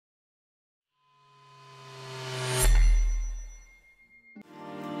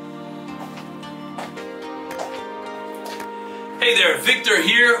Victor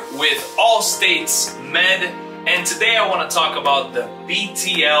here with All States Med, and today I want to talk about the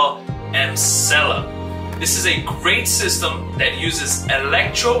BTL Emsella. This is a great system that uses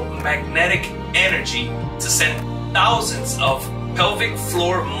electromagnetic energy to send thousands of pelvic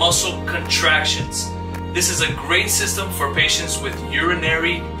floor muscle contractions. This is a great system for patients with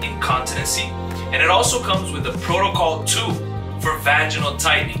urinary incontinency, and it also comes with a protocol tube for vaginal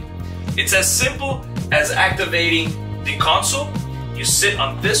tightening. It's as simple as activating the console. You sit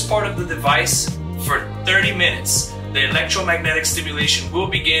on this part of the device for 30 minutes. The electromagnetic stimulation will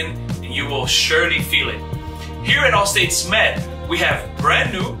begin and you will surely feel it. Here at All States Med, we have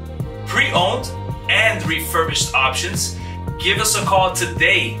brand new, pre-owned, and refurbished options. Give us a call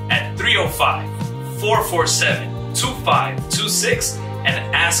today at 305-447-2526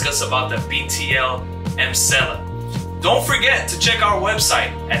 and ask us about the BTL Emsella. Don't forget to check our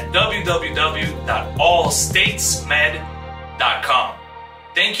website at www.allstatesmed.com.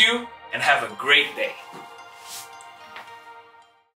 Thank you and have a great day.